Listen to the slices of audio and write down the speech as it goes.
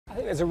I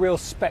think there's a real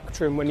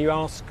spectrum when you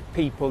ask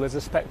people. There's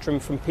a spectrum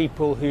from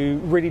people who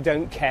really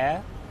don't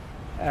care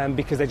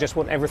because they just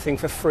want everything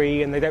for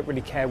free and they don't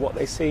really care what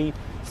they see,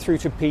 through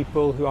to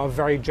people who are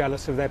very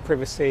jealous of their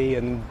privacy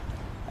and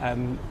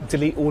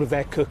delete all of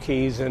their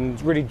cookies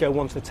and really don't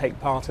want to take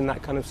part in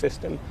that kind of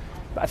system.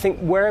 But I think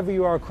wherever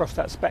you are across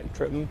that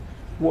spectrum,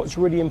 what's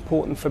really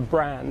important for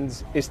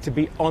brands is to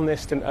be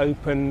honest and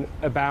open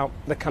about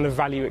the kind of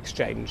value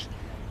exchange.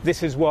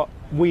 This is what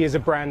we as a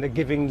brand are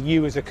giving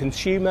you as a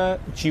consumer.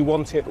 Do you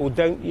want it or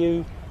don't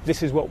you?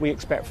 This is what we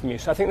expect from you.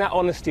 So I think that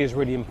honesty is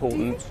really important.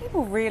 Do you think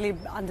people really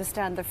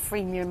understand the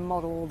freemium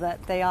model,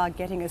 that they are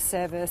getting a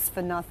service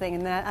for nothing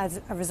and that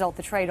as a result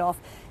the trade-off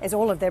is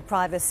all of their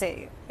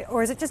privacy?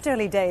 Or is it just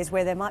early days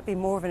where there might be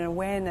more of an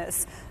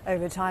awareness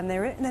over time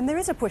there, and then there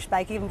is a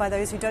pushback even by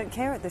those who don't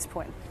care at this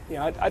point?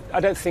 Yeah, I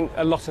don't think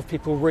a lot of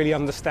people really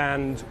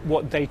understand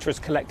what data is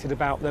collected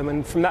about them,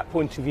 and from that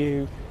point of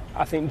view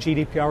I think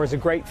GDPR is a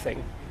great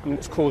thing. I mean,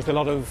 it's caused a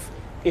lot of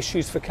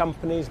issues for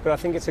companies, but I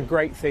think it's a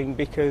great thing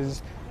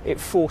because it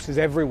forces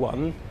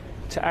everyone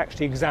to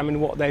actually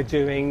examine what they're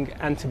doing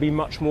and to be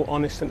much more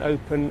honest and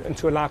open and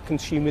to allow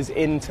consumers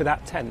into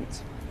that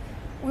tent.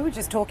 We were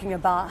just talking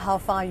about how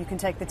far you can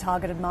take the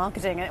targeted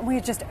marketing, and we're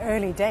just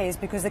early days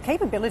because the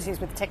capabilities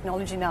with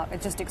technology now are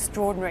just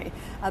extraordinary.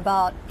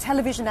 About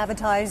television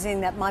advertising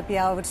that might be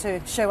able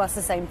to show us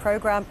the same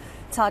program,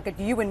 target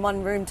you in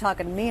one room,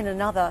 target me in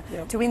another,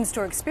 yep, to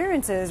in-store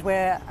experiences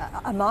where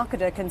a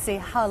marketer can see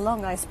how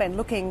long I spend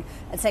looking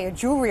at, say, a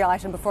jewellery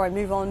item before I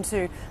move on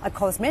to a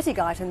cosmetic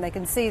item. They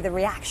can see the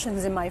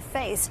reactions in my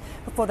face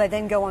before they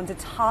then go on to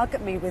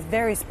target me with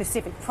very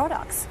specific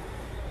products.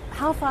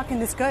 How far can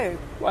this go?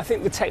 Well, I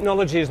think the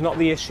technology is not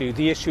the issue.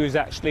 The issue is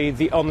actually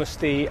the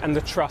honesty and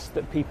the trust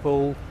that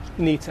people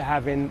need to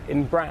have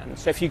in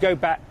brands. So if you go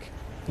back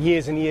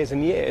years and years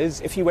and years,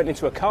 if you went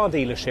into a car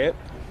dealership,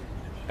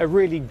 a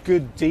really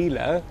good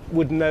dealer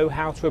would know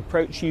how to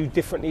approach you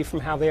differently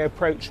from how they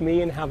approach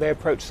me and how they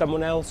approach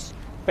someone else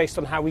based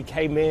on how we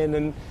came in.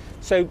 And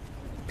so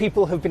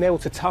people have been able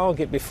to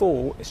target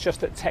before. It's just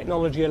that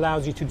technology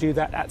allows you to do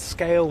that at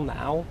scale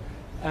now.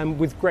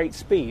 With great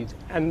speed,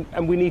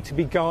 and we need to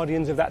be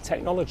guardians of that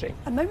technology.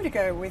 A moment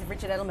ago with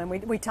Richard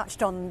Edelman, we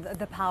touched on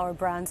the power of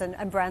brands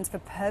and brands for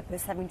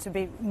purpose having to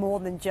be more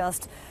than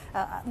just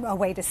a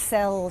way to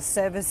sell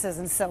services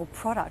and sell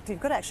product. You've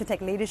got to actually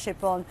take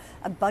leadership on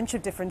a bunch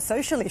of different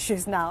social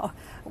issues now.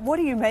 What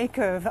do you make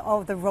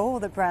of the role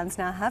that brands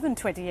now have in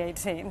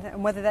 2018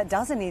 and whether that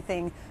does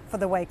anything for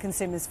the way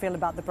consumers feel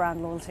about the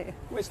brand loyalty?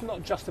 Well, it's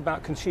not just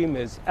about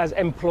consumers. As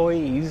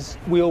employees,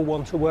 we all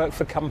want to work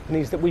for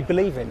companies that we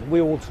believe in. We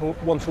all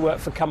want to work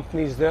for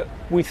companies that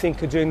we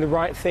think are doing the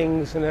right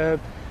things and are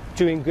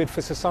doing good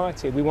for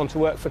society. We want to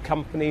work for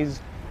companies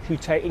who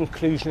take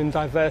inclusion and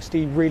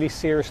diversity really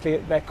seriously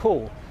at their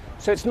core.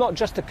 So it's not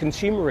just a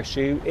consumer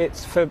issue,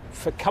 it's for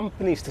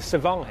companies to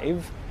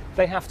survive,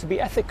 they have to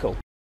be ethical.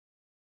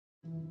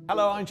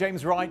 Hello, I'm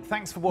James Wright.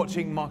 Thanks for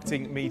watching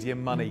Marketing Media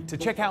Money. To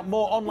check out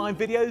more online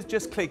videos,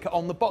 just click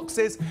on the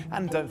boxes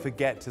and don't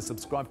forget to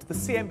subscribe to the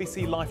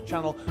CNBC Live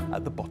channel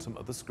at the bottom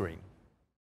of the screen.